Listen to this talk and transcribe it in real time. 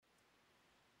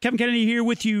Kevin Kennedy here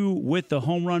with you with the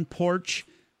Home Run Porch.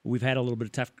 We've had a little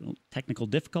bit of technical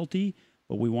difficulty,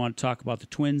 but we want to talk about the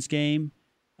Twins game.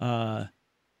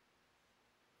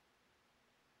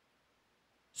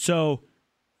 So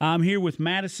I'm here with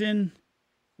Madison.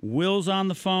 Will's on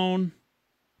the phone.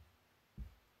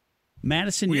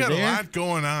 Madison, we you there? We got a lot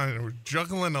going on. We're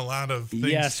juggling a lot of things.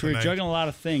 Yes, we're tonight. juggling a lot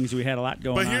of things. We had a lot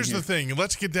going on. But here's here. the thing.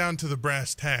 Let's get down to the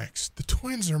brass tacks. The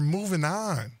Twins are moving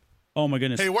on. Oh my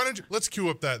goodness! Hey, why don't you let's cue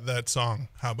up that song?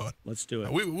 How about? Let's do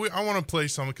it. I want to play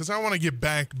something because I want to get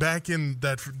back in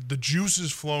that the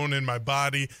juices flowing in my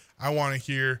body. I want to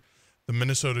hear the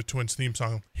Minnesota Twins theme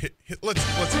song. Let's.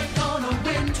 We're gonna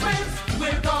win, Twins.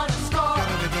 We're gonna score.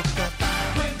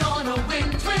 We're gonna win,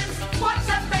 Twins. What's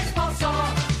that baseball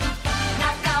song?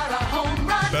 Knock out a home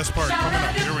run. Best part coming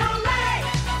up. Here we go.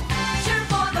 Cheer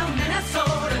for the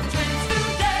Minnesota Twins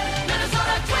today.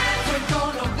 Minnesota Twins. We're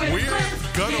gonna win. We're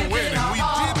gonna win, and we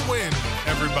did win,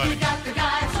 everybody. We got the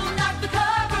guys who knock the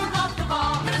cover off the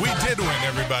ball. We did win,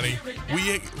 everybody.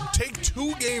 We take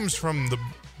 2 games from the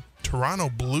Toronto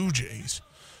Blue Jays,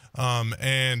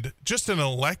 and just an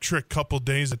electric couple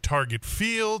days at Target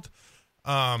Field.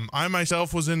 I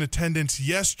myself was in attendance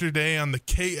yesterday on the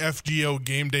KFGO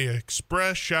Game Day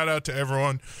Express. Shout out to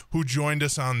everyone who joined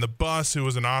us on the bus. It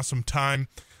was an awesome time,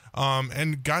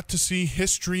 and got to see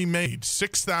history made.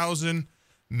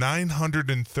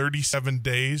 6,937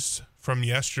 days from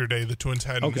yesterday. The Twins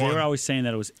hadn't because won. they were always saying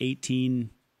that it was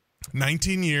 19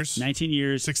 years. 19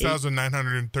 years.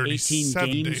 6,937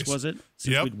 18 games, days. was it?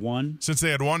 Since we'd won? Since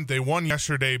they had won. They won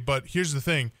yesterday, but here's the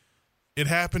thing. It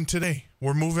happened today.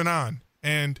 We're moving on.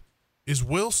 And is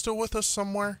Will still with us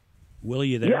somewhere? Will,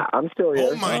 you there? Yeah, I'm still here.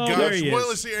 Oh, my there gosh. he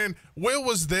Will is. is here. And Will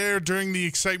was there during the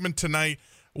excitement tonight.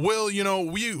 Will, you know,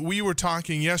 we were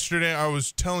talking yesterday. I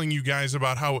was telling you guys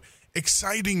about how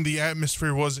exciting the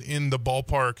atmosphere was in the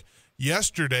ballpark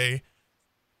yesterday.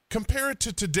 Compare it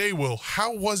to today, Will.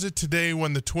 How was it today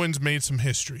when the Twins made some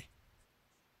history?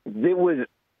 It was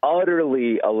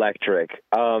utterly electric.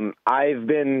 I've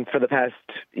been, for the past,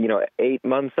 8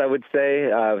 months, I would say,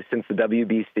 since the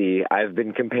WBC, I've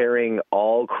been comparing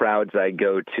all crowds I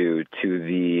go to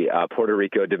the Puerto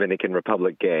Rico-Dominican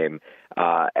Republic game.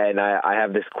 And I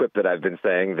have this quip that I've been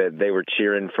saying that they were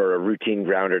cheering for a routine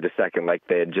grounder to second like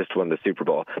they had just won the Super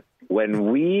Bowl. When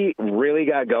we really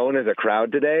got going as a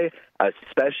crowd today,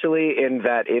 especially in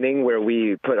that inning where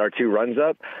we put our 2 runs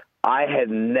up, I had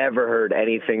never heard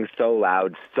anything so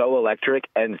loud, so electric,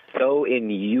 and so in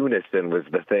unison was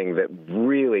the thing that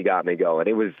really got me going.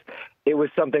 It was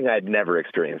something I'd never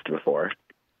experienced before.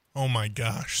 Oh, my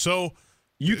gosh. So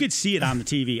you could see it on the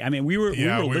TV. I mean, we were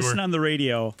listening on the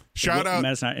radio. Shout out.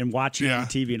 And watching it on the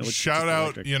TV. And it looked shout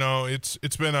out. electric.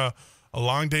 It's been a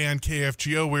long day on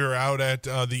KFGO. We were out at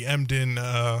the Emden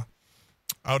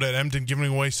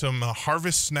giving away some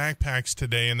Harvest snack packs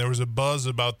today, and there was a buzz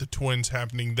about the Twins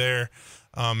happening there.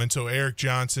 And so Eric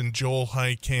Johnson, Joel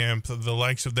Heitkamp, the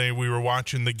likes of we were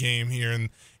watching the game here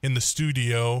in the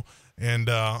studio, and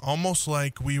almost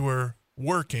like we were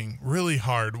working really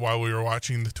hard while we were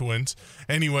watching the Twins.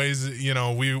 Anyways,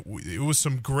 it was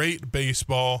some great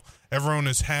baseball. Everyone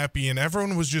is happy, and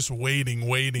everyone was just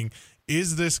waiting.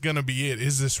 Is this going to be it?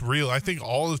 Is this real? I think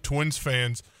all the Twins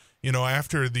fans,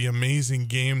 after the amazing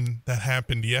game that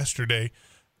happened yesterday,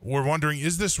 we're wondering,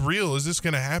 is this real? Is this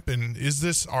going to happen? Is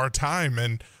this our time?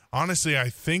 And honestly, I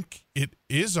think it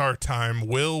is our time.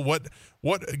 Will, what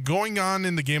going on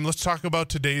in the game? Let's talk about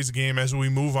today's game as we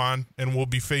move on, and we'll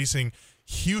be facing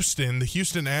Houston, the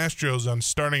Houston Astros,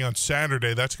 starting on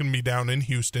Saturday. That's going to be down in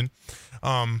Houston.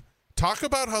 Talk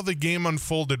about how the game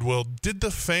unfolded, Will. Did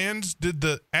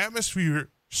the atmosphere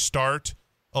start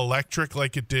electric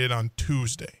like it did on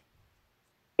Tuesday?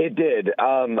 It did.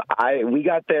 We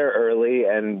got there early,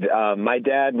 and my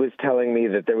dad was telling me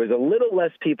that there was a little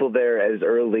less people there as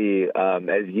early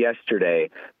as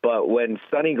yesterday. But when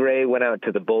Sonny Gray went out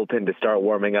to the bullpen to start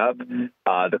warming up,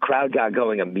 the crowd got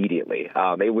going immediately.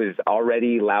 It was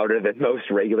already louder than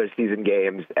most regular season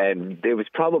games, and it was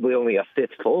probably only a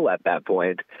fifth full at that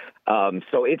point.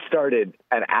 So it started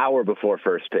an hour before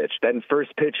first pitch. Then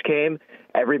first pitch came.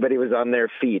 Everybody was on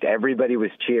their feet. Everybody was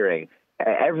cheering.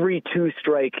 Every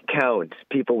 2-strike count,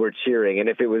 people were cheering. And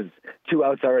if it was 2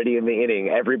 outs already in the inning,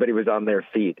 everybody was on their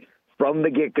feet from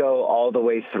the get-go all the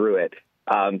way through it.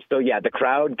 The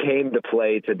crowd came to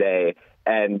play today.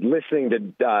 And listening to,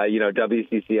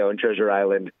 WCCO and Treasure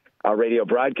Island radio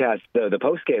broadcast, the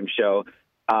post-game show,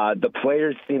 the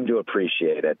players seem to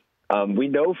appreciate it. We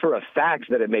know for a fact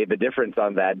that it made the difference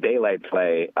on that daylight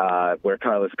play where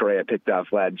Carlos Correa picked off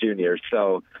Vlad Jr.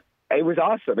 So It was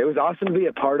awesome. It was awesome to be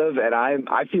a part of, and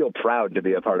I feel proud to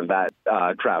be a part of that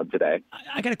crowd today.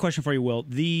 I got a question for you, Will.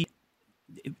 We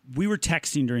were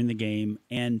texting during the game,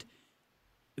 and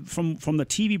from the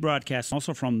TV broadcast,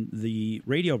 also from the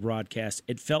radio broadcast,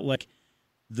 it felt like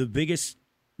the biggest,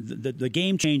 the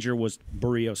game changer was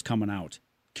Berrios coming out.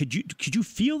 Could you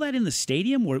feel that in the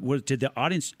stadium? Or did the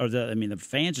audience or the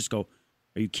fans just go,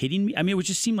 "Are you kidding me?" I mean, it would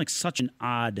just seem like such an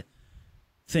odd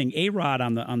thing. A-Rod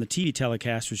on the TV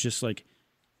telecast was just like,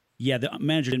 "Yeah, the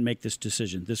manager didn't make this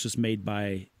decision. This was made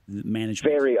by the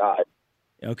management." Very odd.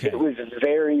 Okay. It was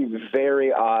very,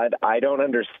 very odd. I don't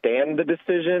understand the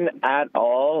decision at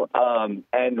all.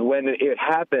 And when it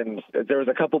happened, there was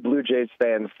a couple Blue Jays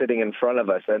fans sitting in front of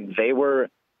us, and they were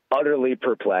utterly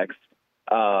perplexed.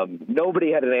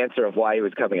 Nobody had an answer of why he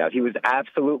was coming out. He was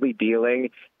absolutely dealing,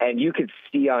 and you could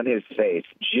see on his face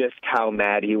just how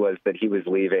mad he was that he was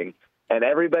leaving. And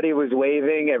everybody was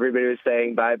waving. Everybody was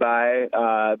saying bye-bye,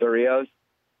 Berrios.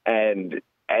 And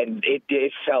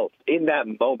it felt, in that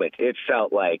moment, it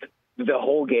felt like the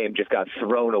whole game just got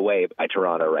thrown away by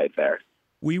Toronto right there.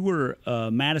 We were,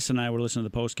 Madison and I were listening to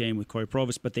the post game with Corey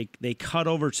Provis, but they cut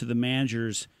over to the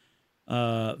managers,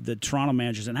 the Toronto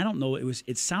managers, and I don't know,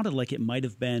 it sounded like it might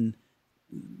have been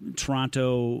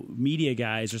Toronto media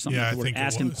guys or something that were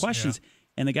asking questions. Yeah.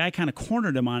 And the guy kind of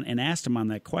cornered him on and asked him on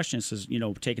that question. Says,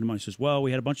 taking him on. He says, "Well,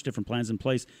 we had a bunch of different plans in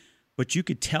place," but you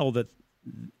could tell that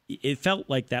it felt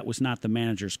like that was not the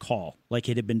manager's call. Like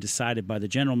it had been decided by the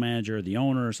general manager or the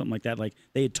owner or something like that. Like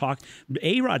they had talked.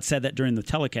 A-Rod said that during the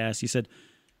telecast. He said,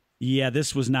 "Yeah,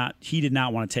 this was not. He did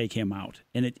not want to take him out,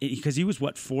 and because he was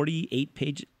 48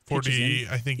 pages." 40.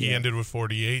 I think he ended with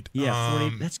 48. Yeah,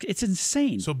 48. It's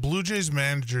insane. So Blue Jays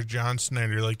manager John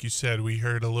Snyder, like you said, we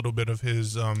heard a little bit of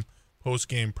his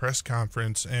post-game press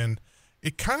conference, and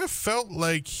it kind of felt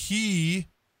like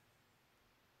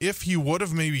if he would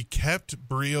have maybe kept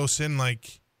Berrios in,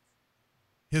 like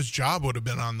his job would have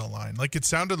been on the line. Like it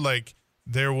sounded like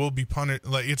there will be punished.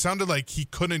 Like it sounded like he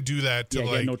couldn't do that. He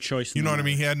had no choice. You know what I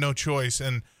mean? He had no choice,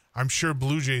 and I'm sure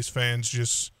Blue Jays fans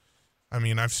just. I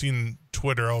mean, I've seen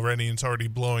Twitter already, and it's already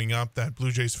blowing up that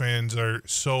Blue Jays fans are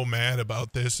so mad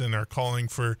about this and are calling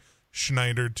for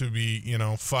Schneider to be,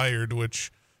 fired,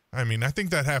 which. I mean, I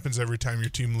think that happens every time your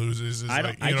team loses.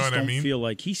 I just don't feel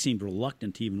like he seemed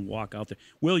reluctant to even walk out there.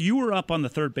 Will, you were up on the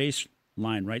third base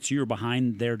line, right? So you were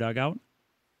behind their dugout?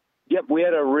 Yep, we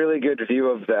had a really good view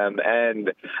of them.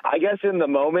 And I guess in the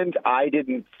moment, I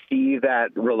didn't see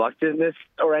that reluctantness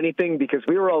or anything because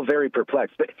we were all very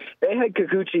perplexed. But they had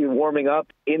Kikuchi warming up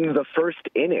in the first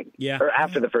inning, or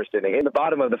after the first inning, in the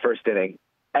bottom of the first inning.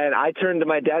 And I turned to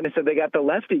my dad and said, they got the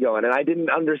lefty going, and I didn't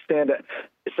understand it.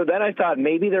 So then I thought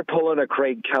maybe they're pulling a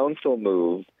Craig Counsell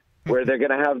move where they're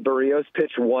going to have Berrios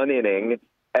pitch one inning,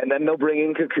 and then they'll bring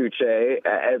in Kikuchi,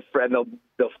 and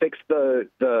they'll fix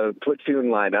the platoon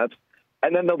lineups,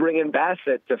 and then they'll bring in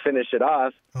Bassett to finish it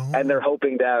off, and they're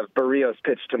hoping to have Berrios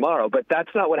pitch tomorrow. But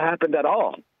that's not what happened at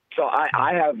all. So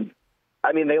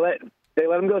they let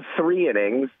him go 3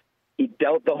 innings. He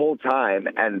dealt the whole time,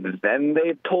 and then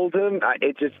they told him.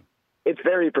 It's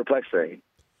very perplexing.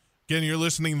 Again, you're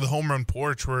listening to the Home Run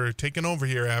Porch. We're taking over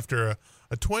here after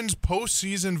a Twins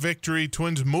postseason victory.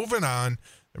 Twins moving on.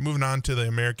 They're moving on to the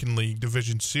American League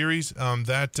Division Series.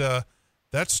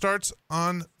 That starts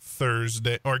on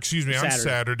Thursday, or excuse me, on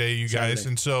Saturday, you guys.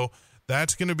 And so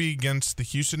that's going to be against the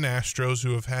Houston Astros,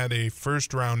 who have had a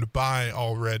first-round bye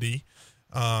already.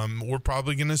 We're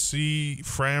probably going to see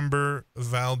Framber,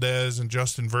 Valdez, and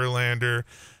Justin Verlander.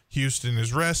 Houston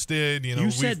is rested.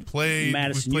 We've played.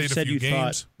 Madison, we've played you said a few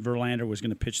games. Thought Verlander was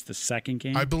going to pitch the second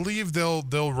game. I believe they'll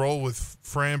roll with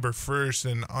Framber first,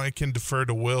 and I can defer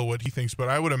to Will what he thinks. But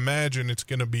I would imagine it's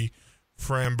going to be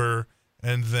Framber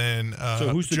and then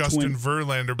Justin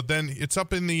Verlander. But then it's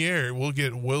up in the air. We'll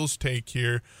get Will's take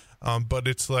here. But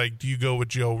it's like, do you go with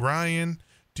Joe Ryan?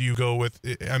 Do you go with?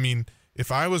 I mean. If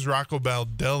I was Rocco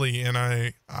Baldelli and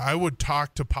I would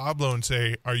talk to Pablo and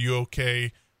say, are you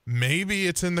okay? Maybe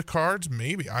it's in the cards.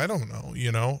 Maybe. I don't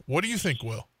know. What do you think,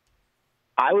 Will?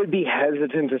 I would be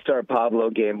hesitant to start Pablo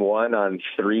game 1 on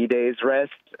 3 days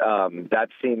rest. That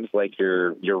seems like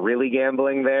you're really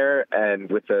gambling there. And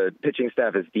with the pitching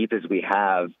staff as deep as we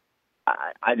have,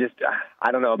 I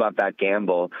don't know about that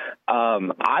gamble.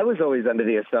 I was always under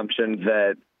the assumption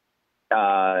that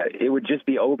it would just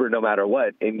be over no matter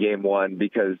what in game 1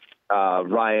 because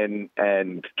Ryan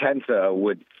and Kenta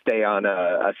would stay on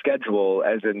a schedule,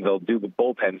 as in they'll do the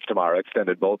bullpens tomorrow,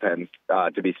 extended bullpens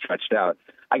to be stretched out.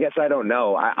 I guess I don't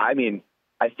know. I mean,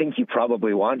 I think you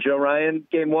probably want Joe Ryan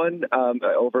game 1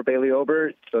 over Bailey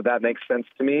Ober, so that makes sense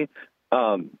to me.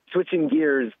 Switching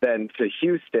gears then to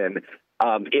Houston,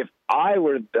 If I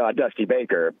were Dusty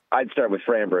Baker, I'd start with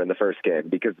Framber in the first game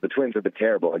because the Twins have been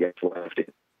terrible against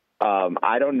lefties.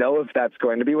 I don't know if that's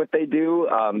going to be what they do.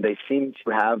 They seem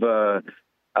to have a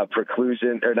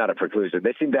preclusion, or not a preclusion.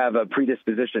 They seem to have a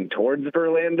predisposition towards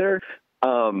Verlander,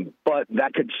 but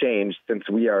that could change since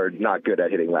we are not good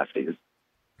at hitting lefties.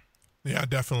 Yeah,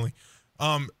 definitely.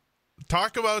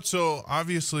 Talk about, so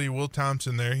obviously Will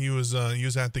Thompson there. He was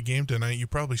at the game tonight. You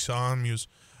probably saw him. He was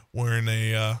wearing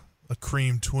a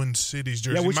cream Twin Cities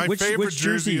jersey. Yeah, My favorite which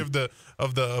jersey of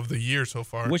the year so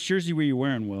far. Which jersey were you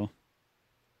wearing, Will?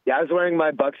 Yeah, I was wearing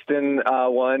my Buxton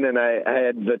one, and I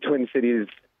had the Twin Cities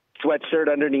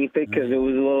sweatshirt underneath it because it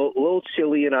was a little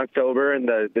chilly in October, and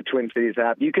the Twin Cities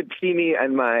app. You could see me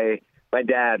and my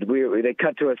dad. They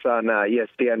cut to us on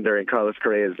ESPN during Carlos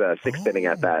Correa's sixth inning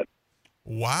at bat.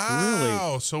 Wow!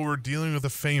 Really? So we're dealing with a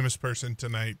famous person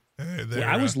tonight.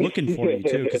 I was looking for you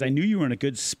too because I knew you were in a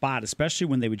good spot, especially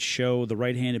when they would show the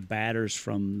right-handed batters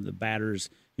from the batters.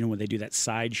 You know, when they do that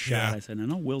side shot. Yeah. I said, I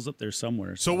know Will's up there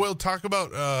somewhere. So we'll talk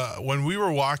about when we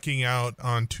were walking out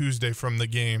on Tuesday from the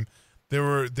game. There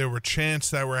were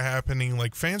chants that were happening.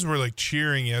 Like fans were like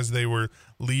cheering as they were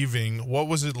leaving. What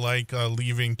was it like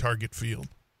leaving Target Field?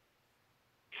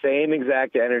 Same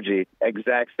exact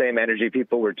same energy.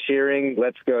 People were cheering,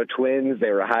 "Let's go Twins."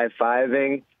 They were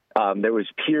high-fiving. There was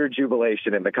pure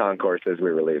jubilation in the concourse as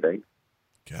we were leaving.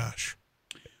 Gosh.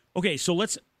 Okay, so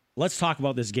let's talk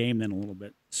about this game then a little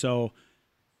bit. So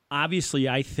obviously,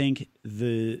 I think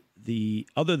the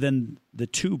other than the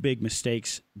two big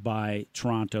mistakes by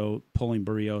Toronto, pulling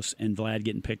Barrios and Vlad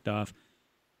getting picked off,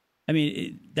 I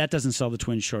mean, that doesn't sell the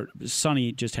Twins short.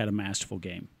 Sonny just had a masterful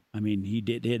game. I mean, he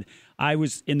did. I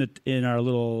was in our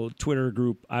little Twitter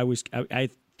group. I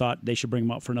thought they should bring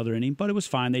him out for another inning, but it was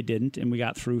fine. They didn't, and we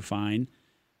got through fine.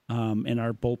 And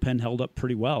our bullpen held up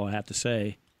pretty well, I have to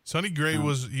say. Sonny Gray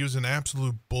was an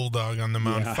absolute bulldog on the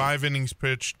mound. Yeah. 5 innings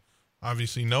pitched,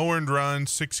 obviously no earned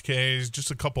runs, 6 Ks, just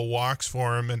a couple walks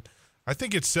for him. And I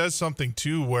think it says something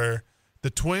too, where the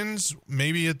Twins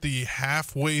maybe at the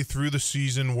halfway through the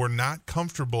season were not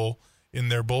comfortable in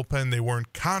their bullpen. They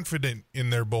weren't confident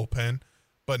in their bullpen.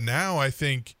 But now I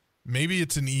think maybe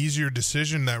it's an easier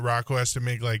decision that Rocco has to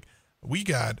make. Like we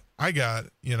got Varland,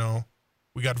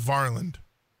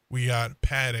 we got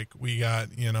Paddock, we got,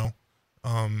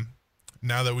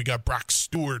 now that we got Brock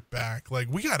Stewart back, like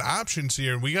we got options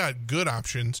here and we got good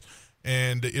options.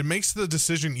 And it makes the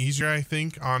decision easier, I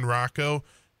think, on Rocco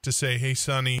to say, hey,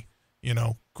 Sonny,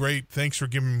 great. Thanks for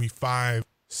giving me 5,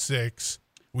 6.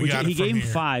 He gave him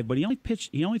 5, but he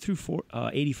only threw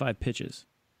 85 pitches.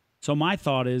 So my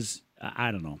thought is,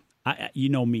 I don't know. You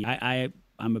know me.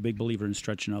 I'm a big believer in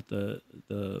stretching out the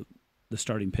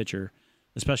starting pitcher,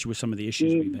 especially with some of the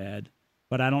issues we've had.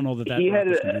 But I don't know that Rocco's going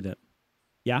to do that.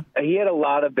 Yeah? He had a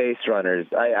lot of base runners.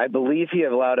 I believe he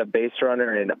allowed a base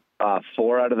runner in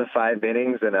 4 out of the 5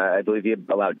 innings, and I believe he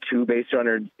allowed 2 base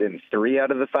runners in 3 out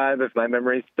of the 5, if my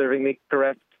memory is serving me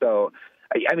correct. So,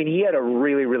 I mean, he had a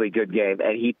really, really good game,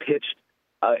 and he pitched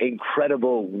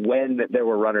incredible when there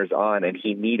were runners on, and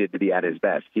he needed to be at his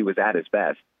best. He was at his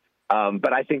best.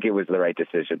 But I think it was the right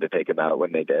decision to take him out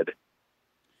when they did.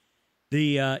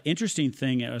 The interesting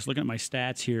thing, I was looking at my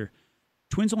stats here,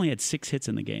 Twins only had 6 hits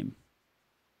in the game.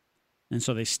 And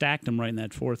so they stacked them right in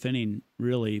that 4th inning,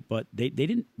 really, but they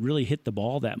didn't really hit the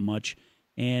ball that much.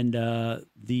 And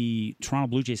the Toronto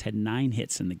Blue Jays had 9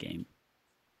 hits in the game.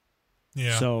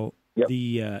 Yeah. So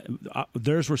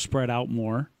theirs were spread out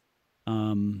more.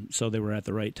 So they were at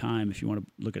the right time, if you want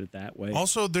to look at it that way.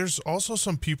 Also, there's also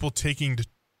some people taking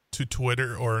to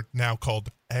Twitter, or now called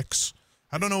X.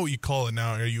 I don't know what you call it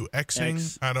now. Are you Xing?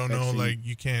 X, I don't know. Xing. Like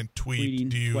you can't tweet. Tweeting,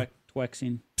 Do you?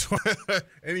 Twexing.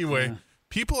 Anyway, Yeah.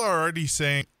 people are already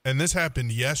saying, and this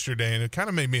happened yesterday, and it kind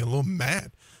of made me a little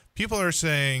mad. People are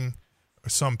saying,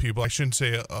 some people, I shouldn't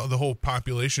say the whole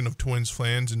population of Twins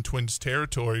fans in Twins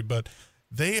territory, but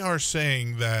they are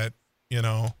saying that,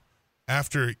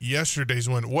 after yesterday's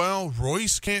win, well,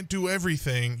 Royce can't do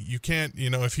everything. You can't,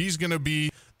 if he's going to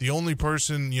be the only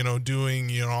person,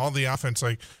 doing, all the offense,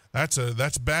 like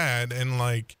that's bad. And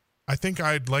like, I think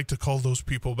I'd like to call those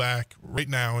people back right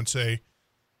now and say,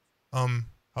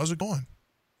 how's it going?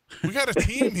 We got a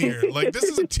team here. Like, this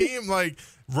is a team. Like,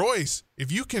 Royce, if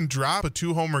you can drop a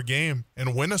 2-homer game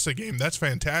and win us a game, that's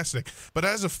fantastic. But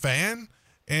as a fan,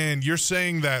 and you're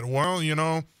saying that, well,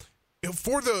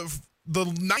 for the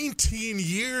 19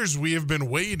 years we have been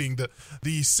waiting,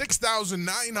 the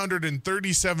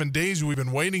 6,937 days we've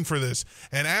been waiting for this,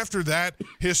 and after that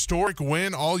historic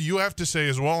win, all you have to say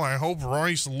is, well, I hope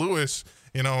Royce Lewis,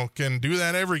 can do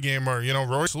that every game, or,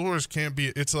 Royce Lewis can't be.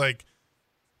 It's like,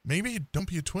 maybe don't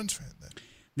be a Twins fan then.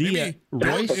 Maybe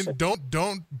Royce.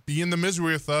 don't be in the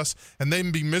misery with us and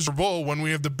then be miserable when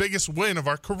we have the biggest win of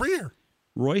our career.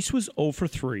 Royce was 0 for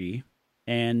 3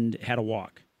 and had a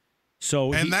walk.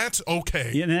 So that's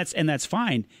okay. Yeah, and that's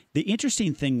fine. The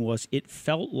interesting thing was it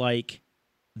felt like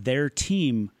their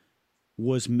team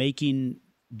was making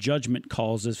judgment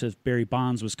calls as if Barry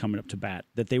Bonds was coming up to bat,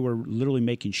 that they were literally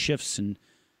making shifts and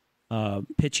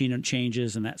pitching and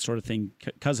changes and that sort of thing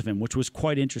because of him, which was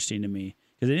quite interesting to me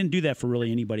because they didn't do that for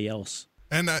really anybody else.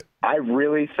 And I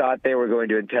really thought they were going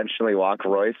to intentionally walk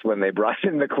Royce when they brought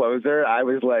in the closer. I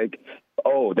was like,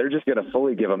 oh, they're just going to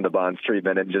fully give him the Bonds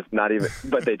treatment and just not even,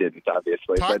 but they didn't,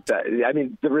 obviously.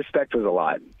 The respect was a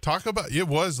lot. Talk about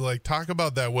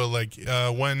that, Will. Like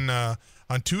when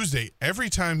on Tuesday, every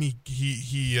time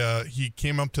he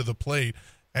came up to the plate,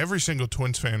 every single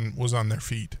Twins fan was on their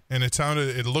feet, and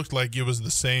it looked like it was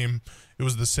the same. It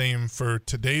was the same for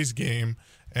today's game,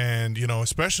 and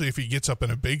especially if he gets up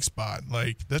in a big spot,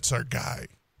 like that's our guy.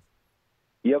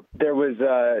 Yep, there was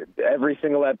every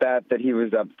single at-bat that he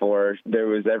was up for, there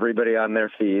was everybody on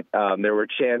their feet. There were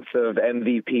chants of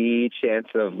MVP,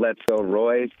 chants of Let's Go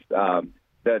Royce.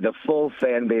 The full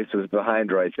fan base was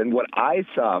behind Royce. And what I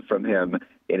saw from him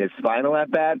in his final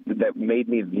at-bat that made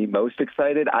me the most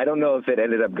excited, I don't know if it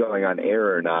ended up going on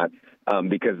air or not,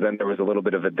 because then there was a little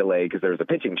bit of a delay because there was a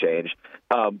pitching change.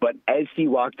 But as he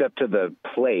walked up to the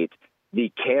plate, the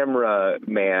camera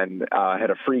man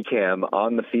had a free cam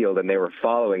on the field, and they were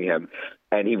following him.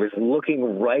 And he was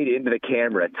looking right into the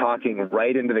camera, talking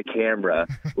right into the camera.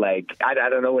 Like, I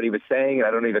don't know what he was saying, and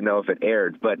I don't even know if it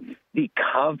aired. But the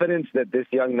confidence that this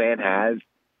young man has,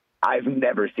 I've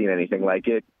never seen anything like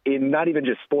it in not even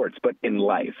just sports, but in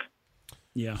life.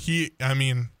 Yeah.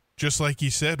 Just like he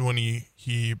said when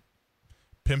he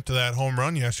pimped that home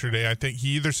run yesterday, I think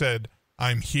he either said,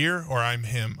 I'm here or I'm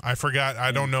him. I forgot.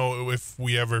 I don't know if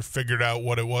we ever figured out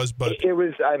what it was, but it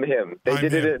was I'm him. They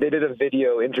did a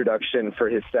video introduction for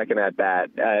his second at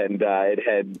bat, and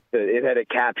it had it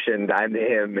captioned I'm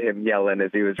him yelling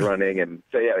as he was running, and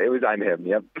so yeah, it was I'm him.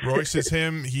 Yep. Royce is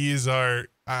him. He is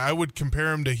I would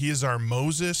compare him to he is our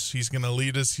Moses. He's going to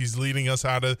lead us. He's leading us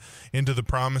into the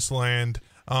promised land.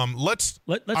 I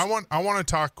want to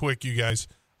talk quick, you guys,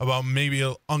 about maybe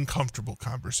an uncomfortable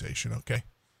conversation. Okay.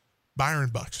 Byron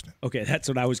Buxton. Okay, that's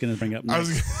what I was going to bring up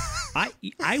next.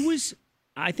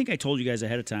 I think I told you guys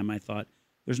ahead of time, I thought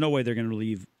there's no way they're going to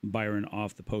leave Byron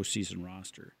off the postseason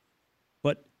roster.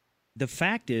 But the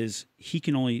fact is he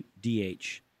can only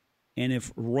DH. And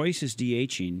if Royce is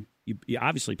DHing, you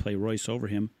obviously play Royce over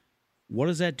him. What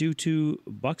does that do to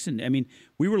Buxton? I mean,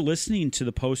 we were listening to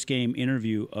the post-game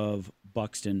interview of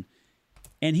Buxton,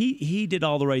 and he did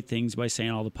all the right things by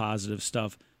saying all the positive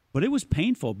stuff. But it was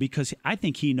painful because I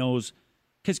think he knows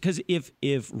because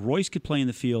if Royce could play in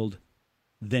the field,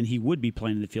 then he would be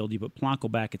playing in the field. You put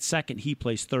Polanco back at second, he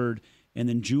plays third, and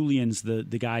then Julian's the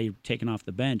guy taken off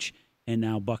the bench, and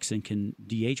now Buxton can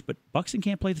DH, but Buxton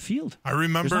can't play the field. There's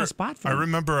not a spot for him. I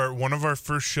remember one of our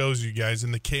first shows, you guys,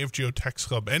 in the KFGO Text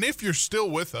Club, and if you're still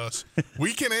with us,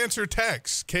 we can answer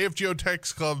texts. KFGO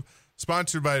Text Club.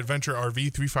 Sponsored by Adventure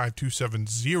RV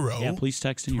 35270. Yeah, please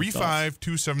text in your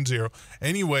 35270.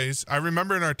 Anyways, I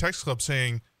remember in our text club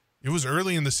saying it was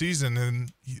early in the season,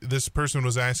 and this person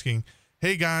was asking,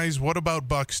 hey guys, what about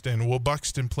Buxton? Will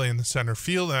Buxton play in the center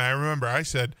field? And I remember I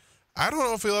said, I don't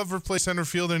know if he'll ever play center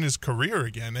field in his career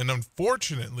again. And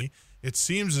unfortunately, it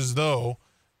seems as though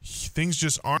things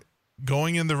just aren't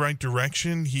going in the right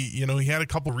direction. He had a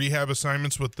couple rehab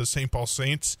assignments with the St. Paul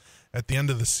Saints at the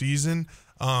end of the season.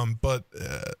 But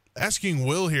asking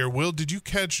Will here, Will, did you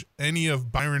catch any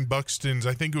of Byron Buxton's?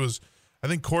 I think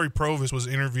Corey Provis was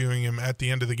interviewing him at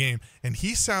the end of the game, and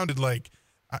he sounded like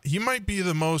he might be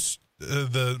the most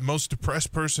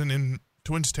depressed person in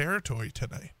Twins territory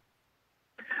today.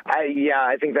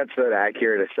 I think that's an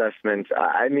accurate assessment.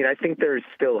 I think there's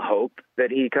still hope that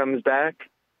he comes back.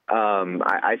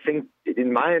 I think,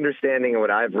 in my understanding of what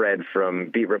I've read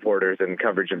from beat reporters and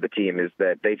coverage of the team, is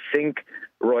that they think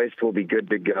Royce will be good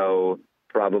to go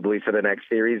probably for the next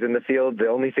series in the field. The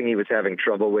only thing he was having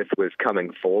trouble with was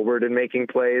coming forward and making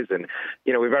plays. And,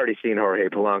 we've already seen Jorge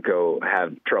Polanco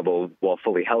have trouble while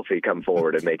fully healthy come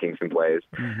forward and making some plays.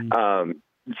 Mm-hmm.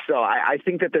 So I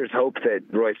think that there's hope that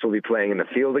Royce will be playing in the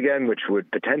field again, which would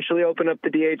potentially open up the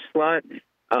DH slot.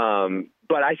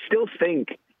 But I still think,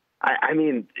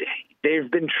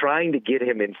 they've been trying to get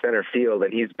him in center field,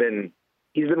 and he's been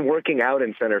working out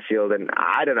in center field. And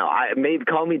I don't know,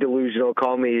 call me delusional,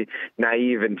 call me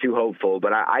naive and too hopeful,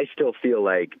 but I still feel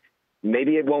like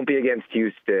maybe it won't be against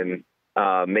Houston.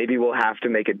 Maybe we'll have to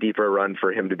make a deeper run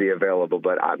for him to be available.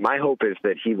 But my hope is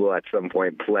that he will at some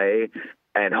point play.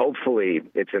 and hopefully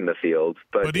it's in the field.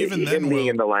 But even then, him being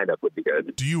in the lineup would be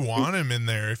good. Do you want him in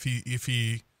there if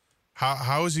he?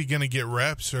 How is he going to get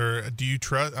reps, or do you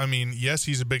trust? I mean, yes,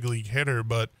 he's a big league hitter,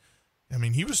 but I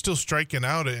mean, he was still striking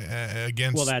out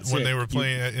against when they were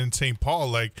playing in St. Paul.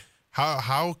 Like,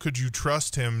 how could you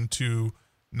trust him to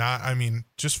not? I mean,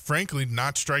 just frankly,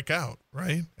 not strike out,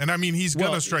 right? And I mean, he's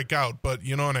going to strike out, but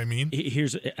you know what I mean.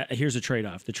 Here's a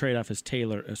trade-off. The trade-off is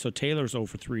Taylor. So Taylor's 0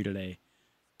 for 3 today.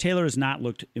 Taylor has not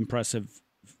looked impressive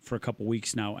for a couple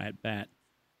weeks now at bat.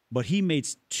 But he made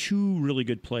 2 really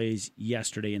good plays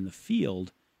yesterday in the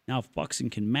field. Now, if Buxton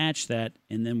can match that,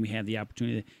 and then we have the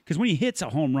opportunity, because when he hits a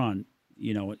home run,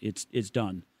 it's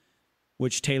done,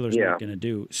 which Taylor's not going to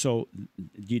do. So,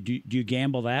 do you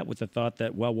gamble that with the thought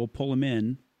that we'll pull him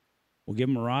in, we'll give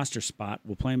him a roster spot,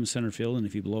 we'll play him in center field, and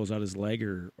if he blows out his leg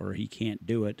or he can't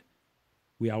do it,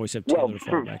 we always have Taylor to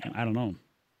fall back in. I don't know.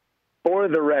 For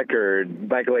the record,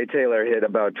 Michael A. Taylor hit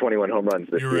about 21 home runs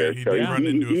this year, right. so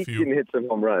he can hit some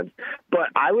home runs. But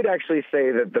I would actually say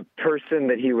that the person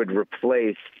that he would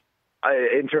replace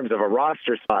in terms of a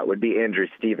roster spot would be Andrew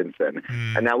Stevenson.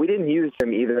 And now we didn't use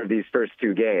him either of these first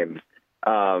 2 games,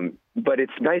 but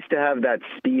it's nice to have that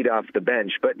speed off the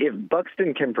bench. But if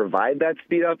Buxton can provide that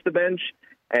speed off the bench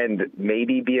and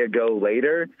maybe be a go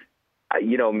later,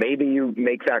 maybe you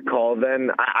make that call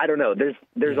then. I don't know.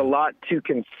 There's a lot to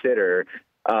consider.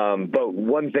 But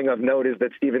one thing of note is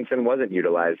that Stevenson wasn't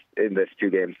utilized in this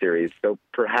 2-game series. So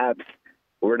perhaps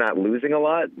we're not losing a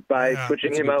lot by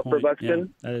switching him out for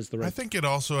Buxton. Yeah, that is the right. I think it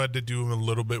also had to do a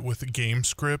little bit with the game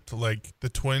script. Like the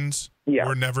Twins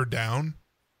were never down.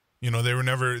 They were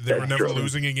never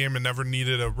losing a game and never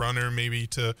needed a runner maybe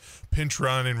to pinch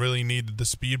run and really needed the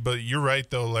speed. But you're right,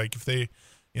 though. Like if they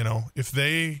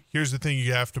here's the thing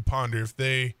you have to ponder. If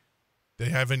they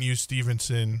haven't used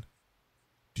Stevenson,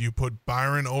 do you put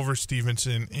Byron over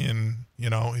Stevenson in,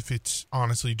 if it's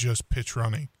honestly just pitch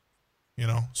running,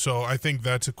 So I think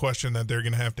that's a question that they're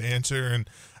going to have to answer. And,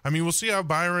 I mean, we'll see how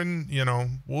Byron,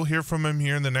 we'll hear from him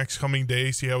here in the next coming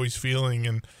days, see how he's feeling.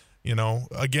 And,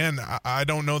 again, I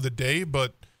don't know the day,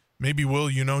 but maybe Will,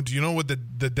 do you know what the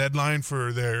deadline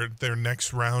for their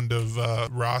next round of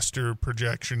roster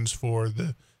projections for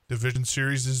the division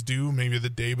series is due? Maybe the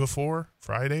day before,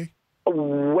 Friday?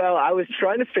 Well, I was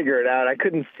trying to figure it out. I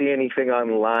couldn't see anything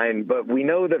online, but we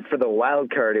know that for the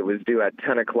wild card, it was due at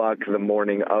 10 o'clock the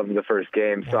morning of the first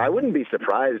game. So I wouldn't be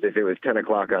surprised if it was 10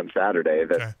 o'clock on Saturday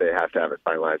that they have to have it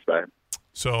finalized by.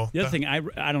 So the other thing,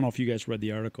 I don't know if you guys read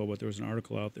the article, but there was an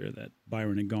article out there that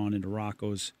Byron had gone into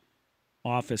Rocco's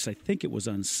office. I think it was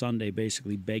on Sunday,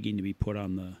 basically begging to be put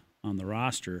on the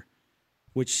roster,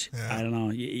 which I don't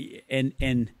know.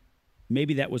 And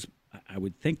maybe that was, I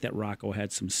would think that Rocco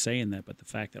had some say in that, but the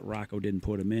fact that Rocco didn't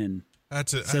put him in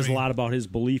says a lot about his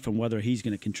belief in whether he's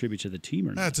going to contribute to the team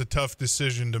or not. That's a tough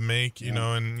decision to make, you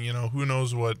know, and who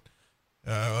knows what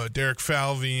Derek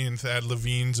Falvey and Thad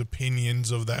Levine's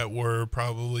opinions of that were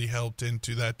probably helped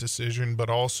into that decision. But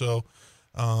also,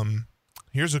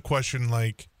 here's a question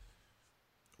like,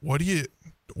 what do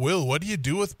you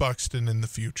do with Buxton in the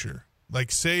future?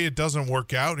 Like, say it doesn't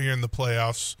work out here in the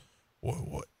playoffs.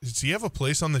 Does he have a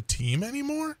place on the team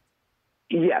anymore?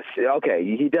 Yes.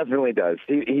 Okay. He definitely does.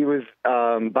 He was,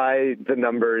 by the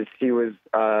numbers, he was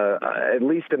at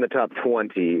least in the top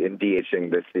 20 in DHing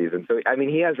this season. So, I mean,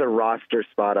 he has a roster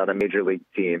spot on a major league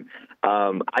team.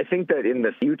 I think that in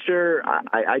the future,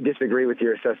 I disagree with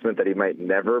your assessment that he might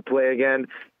never play again.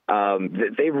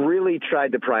 They really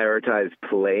tried to prioritize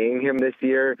playing him this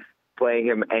year, playing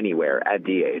him anywhere at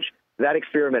DH. That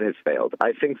experiment has failed.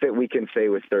 I think that we can say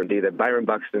with certainty that Byron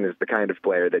Buxton is the kind of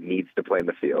player that needs to play in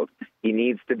the field. He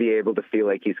needs to be able to feel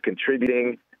like he's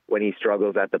contributing when he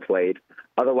struggles at the plate.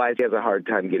 Otherwise, he has a hard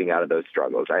time getting out of those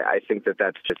struggles. I think that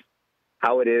that's just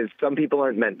how it is. Some people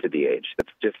aren't meant to DH.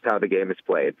 That's just how the game is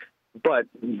played. But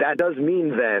that does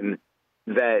mean then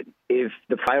that if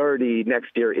the priority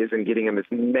next year isn't getting him as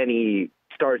many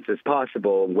starts as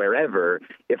possible wherever,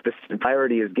 if the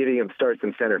priority is giving him starts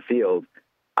in center field,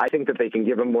 I think that they can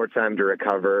give him more time to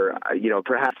recover.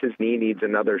 Perhaps his knee needs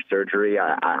another surgery.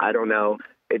 I don't know.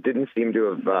 It didn't seem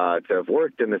to have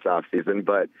worked in this offseason,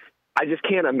 but I just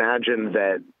can't imagine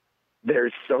that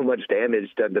there's so much damage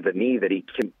done to the knee that he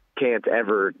can't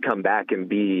ever come back and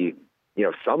be,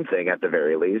 something at the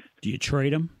very least. Do you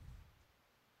trade him?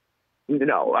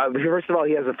 No. First of all,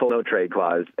 he has a full no-trade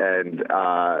clause, and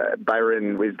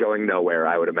Byron is going nowhere,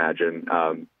 I would imagine,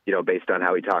 based on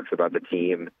how he talks about the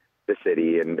team, the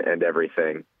city, and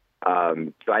everything.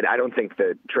 So I don't think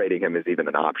that trading him is even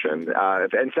an option.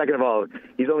 And second of all,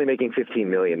 he's only making $15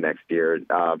 million next year,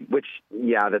 which,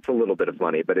 that's a little bit of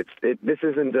money, but this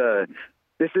isn't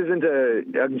This isn't a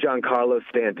Giancarlo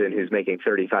Stanton who's making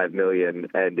 $35 million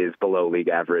and is below league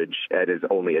average and is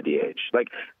only a DH. Like,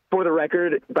 for the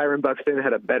record, Byron Buxton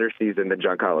had a better season than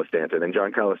Giancarlo Stanton, and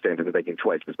Giancarlo Stanton is making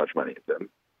twice as much money as him.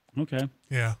 Okay.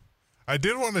 Yeah. I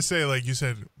did want to say, like you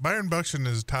said, Byron Buxton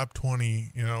is top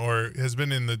 20, or has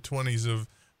been in the 20s of,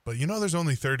 but there's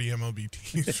only 30 MLB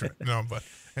teams. No, but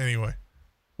anyway.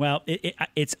 Well,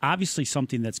 it's obviously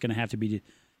something that's going to have to be.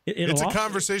 It's a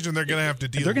conversation they're going to have to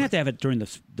deal with. They're going to have it during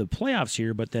the playoffs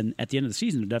here, but then at the end of the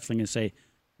season, they're definitely going to say,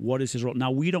 what is his role?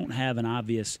 Now, we don't have an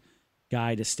obvious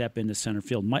guy to step into center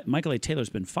field. Michael A. Taylor's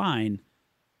been fine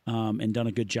and done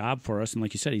a good job for us. And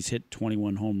like you said, he's hit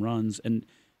 21 home runs. And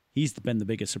he's been the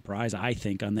biggest surprise, I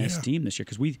think, on this team this year.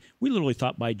 Because we literally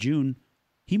thought by June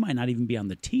he might not even be on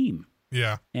the team.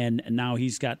 Yeah. And now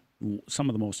he's got some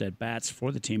of the most at-bats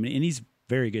for the team. And he's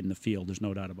very good in the field. There's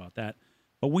no doubt about that.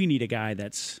 But we need a guy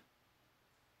that's,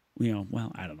 I don't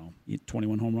know.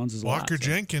 21 home runs is a lot. Walker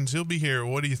Jenkins, he'll be here.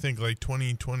 What do you think, like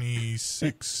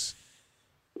 2026?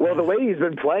 Well, the way he's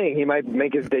been playing, he might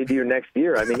make his debut next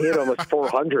year. I mean, he had almost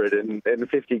 400 in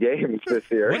 50 games this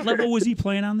year. What level was he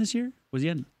playing on this year? Was he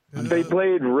in? They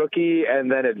played rookie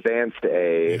and then advanced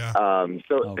A. Yeah.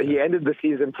 He ended the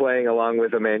season playing along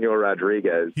with Emmanuel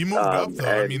Rodriguez. He moved up,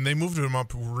 though. They moved him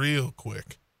up real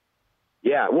quick.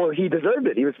 Yeah, well, he deserved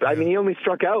it. He only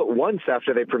struck out once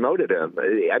after they promoted him.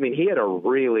 I mean, he had a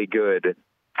really good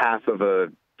half of a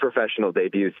professional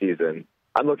debut season.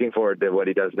 I'm looking forward to what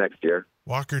he does next year.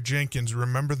 Walker Jenkins,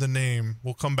 remember the name.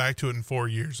 We'll come back to it in 4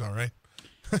 years, all right?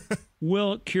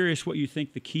 Will, curious what you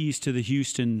think the keys to the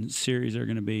Houston series are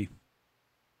going to be.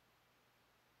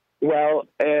 Well,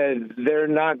 they're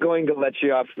not going to let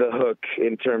you off the hook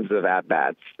in terms of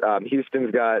at-bats.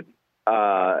 Houston's got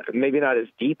maybe not as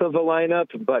deep of a lineup,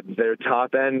 but their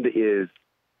top end is,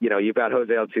 you've got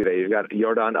Jose Altuve, you've got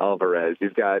Yordan Alvarez,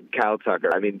 you've got Kyle Tucker.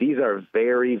 I mean, these are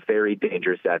very, very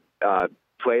dangerous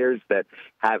players that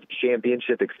have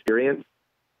championship experience.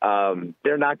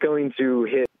 They're not going to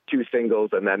hit 2 singles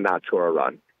and then not score a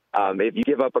run. If you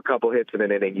give up a couple hits in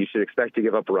an inning, you should expect to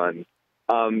give up runs.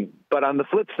 But on the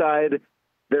flip side,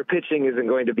 their pitching isn't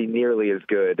going to be nearly as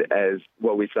good as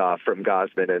what we saw from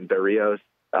Gausman and Berrios.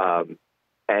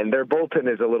 And their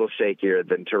bullpen is a little shakier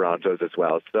than Toronto's as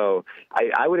well. So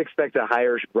I would expect a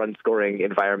higher run-scoring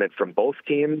environment from both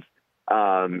teams,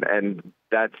 and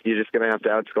you're just going to have to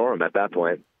outscore them at that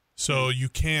point. So you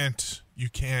can't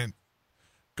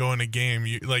go in a game.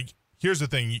 Here's the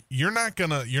thing: you're not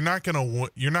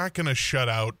gonna shut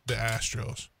out the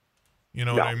Astros. You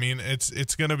know what I mean?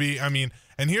 It's gonna be.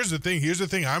 And here's the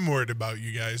thing I'm worried about,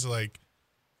 you guys.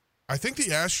 I think the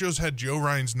Astros had Joe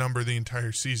Ryan's number the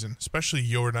entire season, especially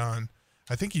Yordan.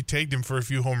 I think he tagged him for a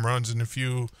few home runs and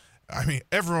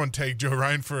everyone tagged Joe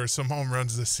Ryan for some home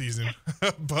runs this season.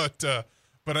 but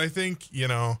I think,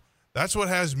 that's what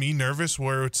has me nervous,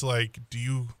 where it's like,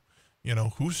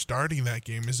 who's starting that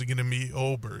game? Is it going to be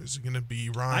Ober? Is it going to be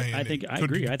Ryan? I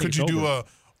agree. Could you do a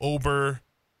Ober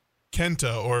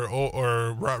Kenta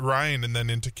or Ryan and then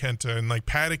into Kenta? And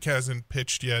Paddock hasn't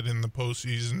pitched yet in the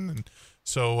postseason, and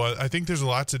so I think there's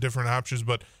lots of different options,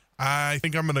 but I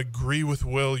think I'm going to agree with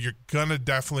Will. You're going to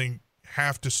definitely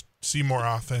have to see more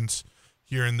offense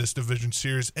here in this division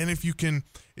series. And if you can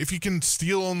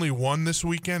steal only one this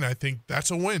weekend, I think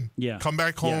that's a win. Yeah. Come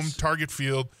back home, Target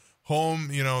Field, home.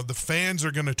 The fans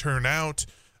are going to turn out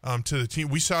to the team.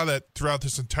 We saw that throughout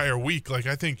this entire week.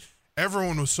 I think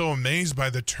everyone was so amazed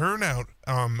by the turnout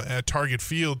at Target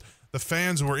Field. The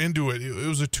fans were into it. It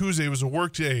was a Tuesday. It was a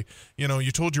work day.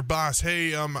 You told your boss,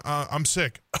 "Hey, I'm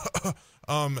sick."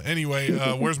 Anyway,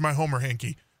 where's my Homer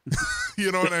hanky?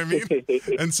 You know what I mean?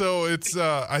 And so it's.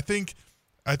 I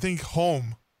think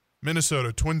home,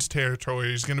 Minnesota, Twins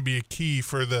territory is going to be a key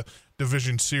for the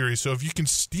division series. So if you can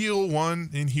steal one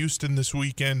in Houston this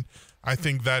weekend, I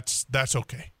think that's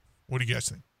okay. What do you guys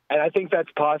think? And I think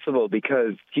that's possible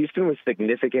because Houston was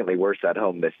significantly worse at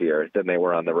home this year than they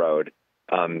were on the road.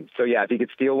 If you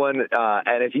could steal one,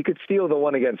 and if you could steal the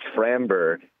one against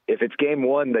Framber, if it's game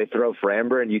 1, they throw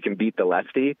Framber and you can beat the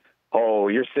lefty,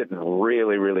 you're sitting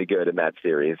really, really good in that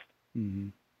series. Mm-hmm.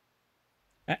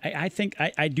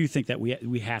 I do think that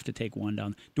we have to take one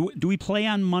down. Do we play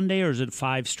on Monday, or is it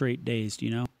 5 straight days? Do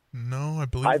you know? No,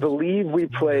 I believe we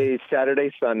play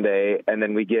Saturday, Sunday, and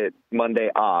then we get Monday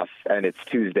off, and it's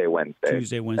Tuesday, Wednesday.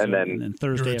 And then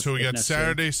Thursday. Right, so we got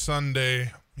Saturday,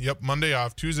 Sunday. Yep, Monday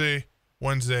off. Tuesday,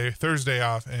 Wednesday, Thursday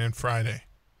off, and Friday.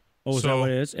 Oh, is that what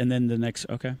it is? And then the next,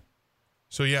 okay.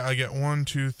 So, I get 1,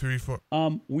 2, 3, 4.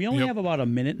 We only have about a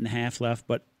minute and a half left,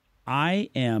 but I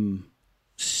am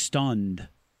stunned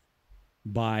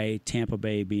by Tampa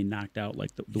Bay being knocked out like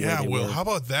the way they Will, were. how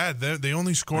about that? They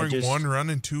only scoring one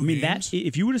run in 2 games. That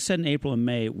if you would have said in April and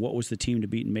May what was the team to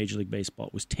beat in Major League Baseball,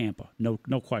 it was Tampa, no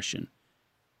question.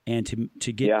 And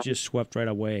to get just swept right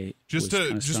away. Just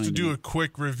to do a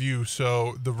quick review.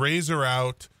 So the Rays are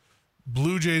out,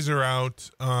 Blue Jays are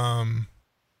out.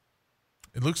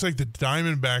 It looks like the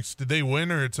Diamondbacks, did they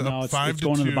win or it's up 5-2? It's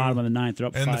going to the bottom of the ninth. They're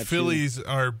up 5-2. And the Phillies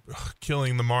are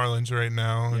killing the Marlins right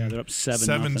now. Yeah, they're up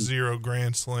 7-0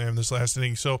 grand slam this last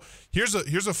inning. So here's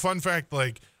a fun fact,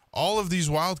 like all of these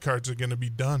wild cards are going to be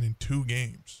done in 2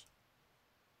 games.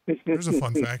 There's a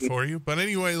fun fact for you. But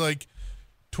anyway, like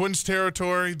Twins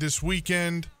territory this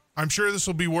weekend. I'm sure this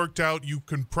will be worked out. You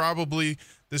can probably,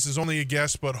 this is only a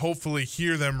guess, but hopefully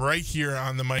hear them right here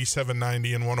on the Mighty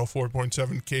 790 and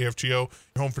 104.7 KFGO,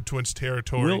 home for Twins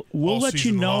territory. We'll let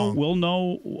you know. Long. We'll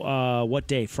know what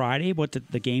day, Friday, what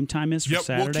the game time is for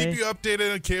Saturday. We'll keep you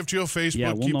updated on KFGO Facebook.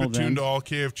 Yeah, we'll keep know it tuned then. to all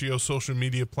KFGO social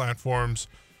media platforms.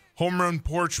 Home Run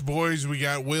Porch Boys, we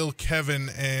got Will, Kevin,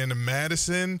 and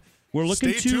Madison. We're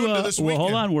looking Stay tuned to this weekend.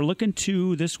 hold on. We're looking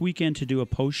to this weekend to do a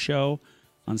post show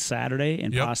on Saturday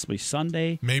and possibly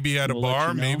Sunday. Maybe at a bar, let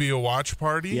you know. maybe a watch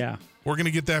party. Yeah. We're going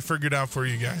to get that figured out for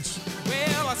you guys.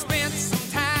 Well, I spent some